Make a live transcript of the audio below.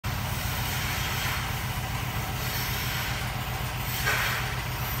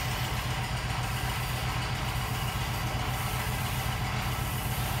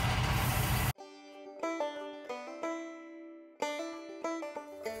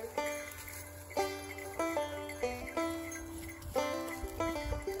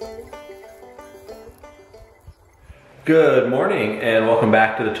Good morning and welcome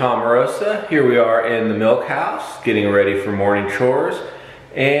back to the Tomarosa. Here we are in the milk house getting ready for morning chores,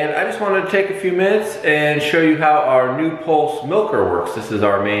 and I just wanted to take a few minutes and show you how our NuPulse Milker works. This is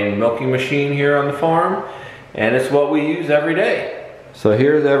our main milking machine here on the farm, and it's what we use every day. So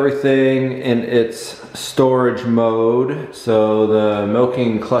here's everything in its storage mode. So the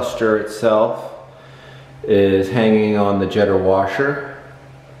milking cluster itself is hanging on the jetter washer.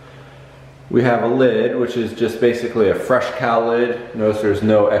 We have a lid, which is just basically a fresh cow lid. Notice there's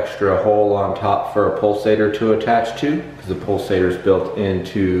no extra hole on top for a pulsator to attach to, because the pulsator is built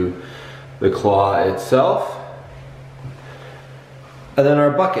into the claw itself. And then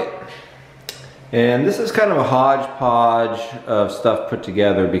our bucket. And this is kind of a hodgepodge of stuff put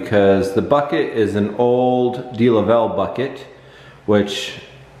together because the bucket is an old De La Velle bucket, which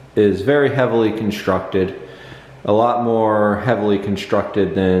is very heavily constructed. A lot more heavily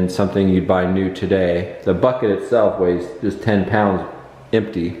constructed than something you'd buy new today. The bucket itself weighs just 10 pounds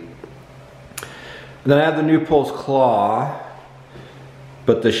empty. And then I have the NuPulse claw,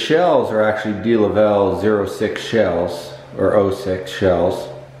 but the shells are actually De La Velle 06 shells, or 06 shells.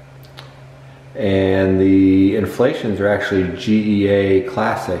 And the inflations are actually GEA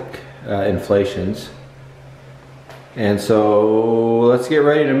classic inflations. And so let's get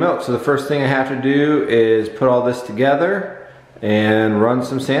ready to milk. So the first thing I have to do is put all this together and run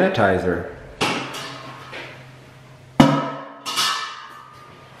some sanitizer.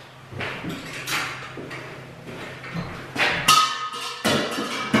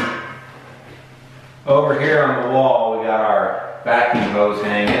 Over here on the wall we got our vacuum hose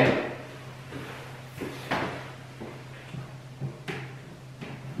hanging.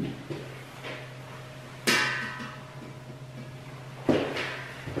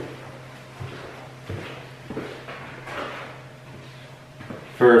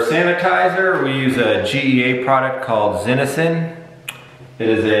 For sanitizer, we use a GEA product called Zinacin. It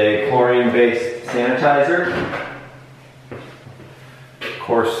is a chlorine-based sanitizer. Of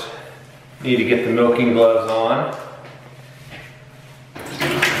course, need to get the milking gloves on.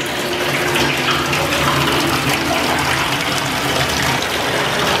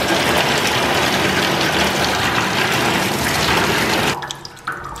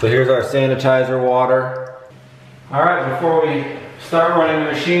 So here's our sanitizer water. All right, before we start running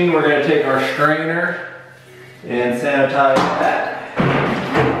the machine, we're going to take our strainer and sanitize that.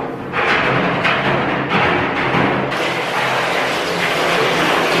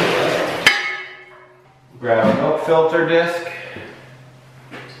 Grab a milk filter disc.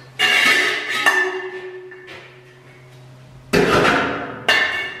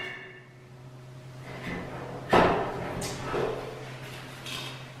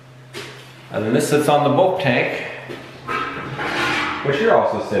 And then this sits on the bulk tank, which you're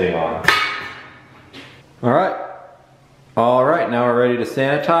also sitting on. All right, now we're ready to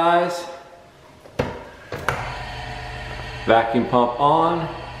sanitize. Vacuum pump on.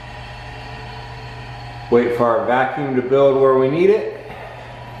 Wait for our vacuum to build where we need it.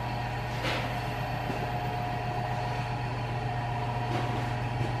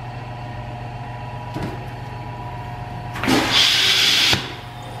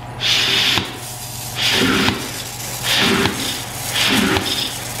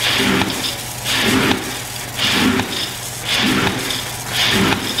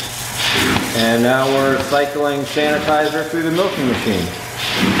 And now we're cycling sanitizer through the milking machine.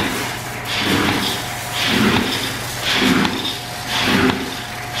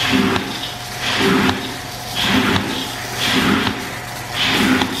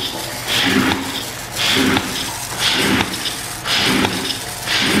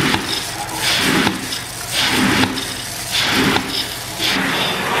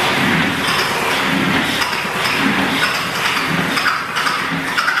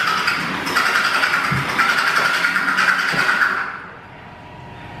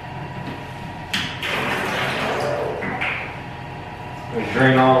 We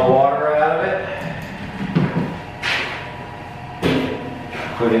drain all the water out of it,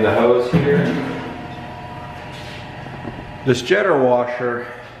 including the hose here. This jetter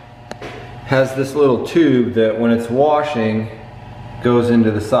washer has this little tube that when it's washing goes into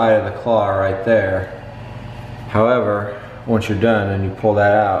the side of the claw right there. However, once you're done and you pull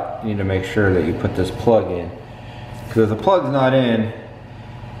that out, you need to make sure that you put this plug in. Because if the plug's not in,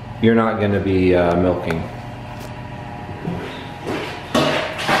 you're not going to be milking.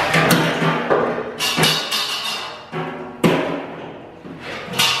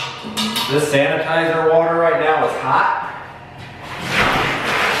 This sanitizer water right now is hot.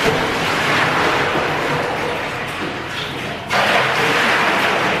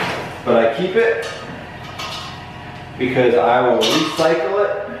 But I keep it because I will recycle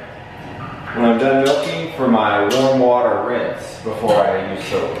it when I'm done milking for my warm water rinse before I use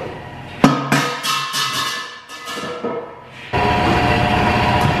soap.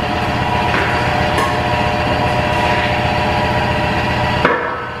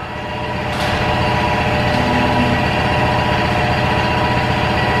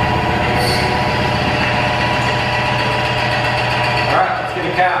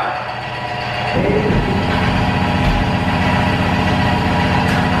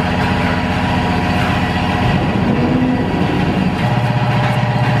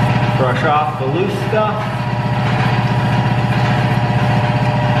 Brush off the loose stuff.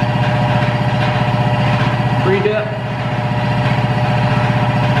 Pre-dip.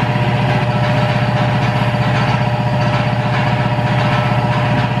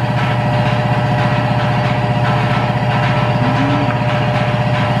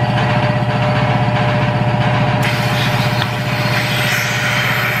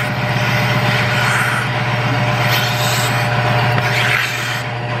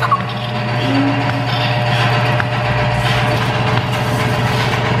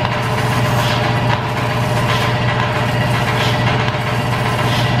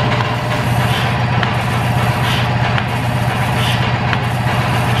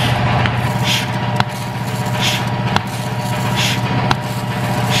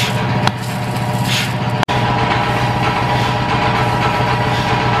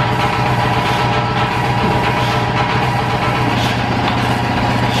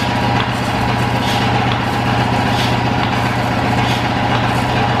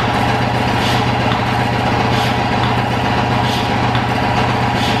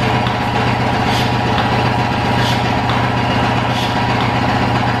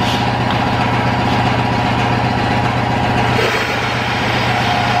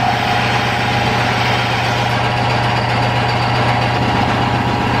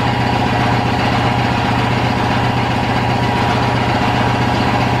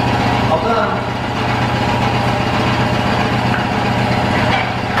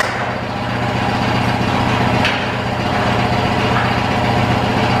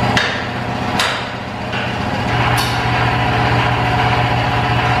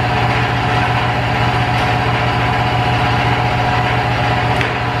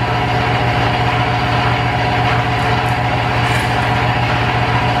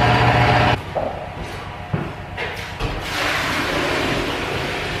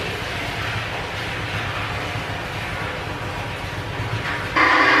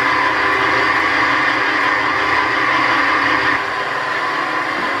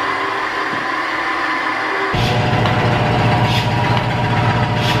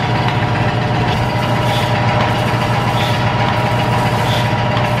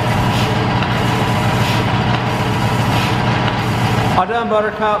 All done,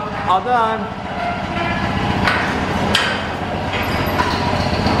 Buttercup. All done.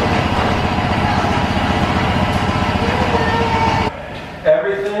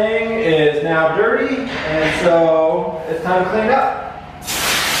 Everything is now dirty, and so it's time to clean it up.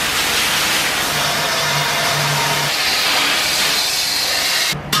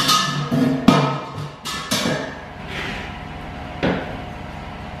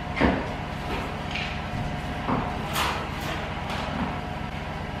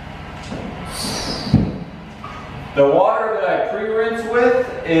 The water that I pre-rinse with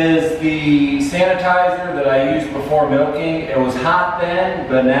is the sanitizer that I used before milking. It was hot then,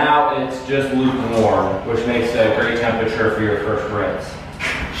 but now it's just lukewarm, which makes a great temperature for your first rinse.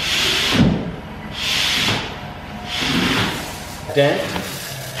 Dent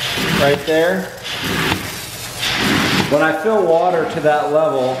right there. When I fill water to that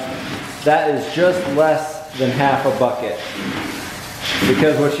level, that is just less than half a bucket.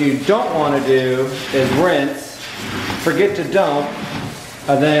 Because what you don't want to do is rinse, forget to dump,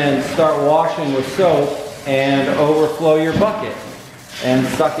 and then start washing with soap and overflow your bucket and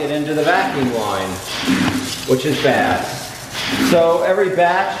suck it into the vacuum line, which is bad. So every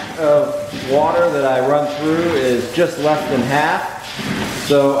batch of water that I run through is just less than half,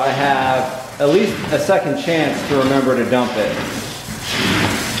 so I have at least a second chance to remember to dump it.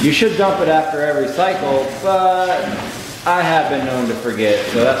 You should dump it after every cycle, but I have been known to forget,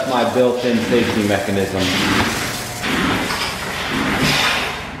 so that's my built-in safety mechanism.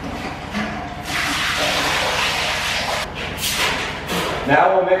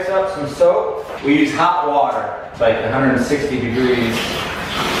 Now we'll mix up some soap. We use hot water. It's like 160 degrees.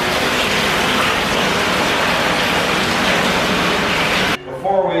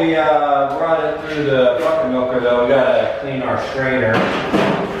 Before we run it through the bucket milker though, we gotta clean our strainer.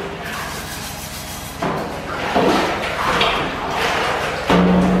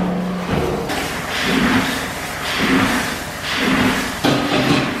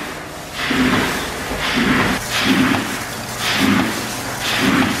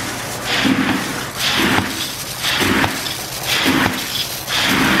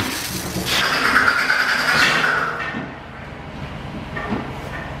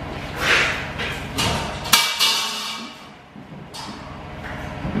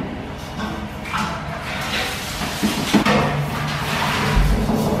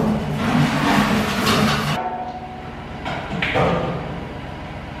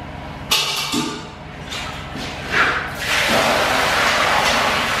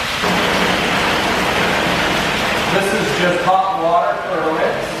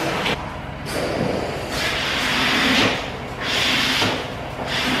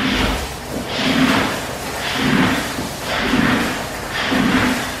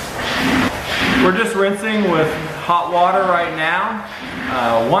 We're just rinsing with hot water right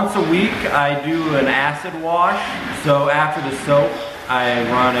now. Once a week I do an acid wash. So after the soap I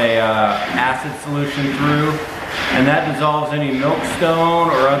run a acid solution through, and that dissolves any milkstone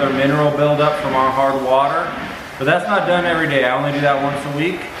or other mineral buildup from our hard water. But that's not done every day. I only do that once a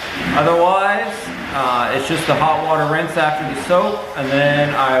week. Otherwise, it's just a hot water rinse after the soap, and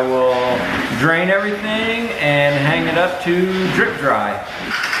then I will drain everything and hang it up to drip dry.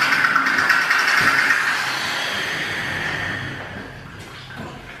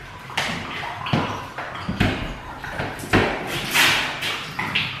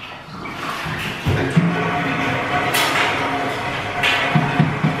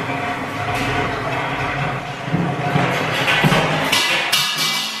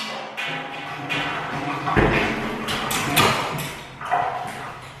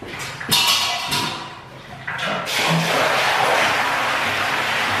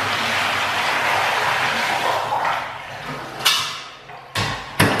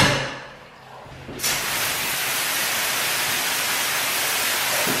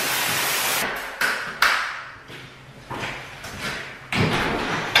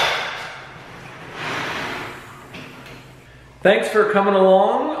 Thanks for coming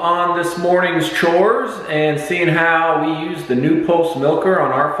along on this morning's chores and seeing how we use the NuPulse Milker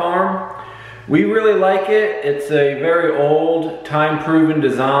on our farm. We really like it. It's a very old, time-proven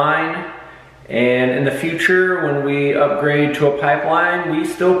design, and in the future when we upgrade to a pipeline, we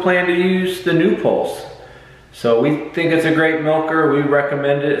still plan to use the NuPulse. So we think it's a great milker. We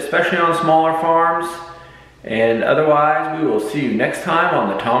recommend it, especially on smaller farms. And otherwise, we will see you next time on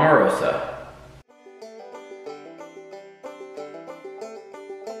the Tomarosa.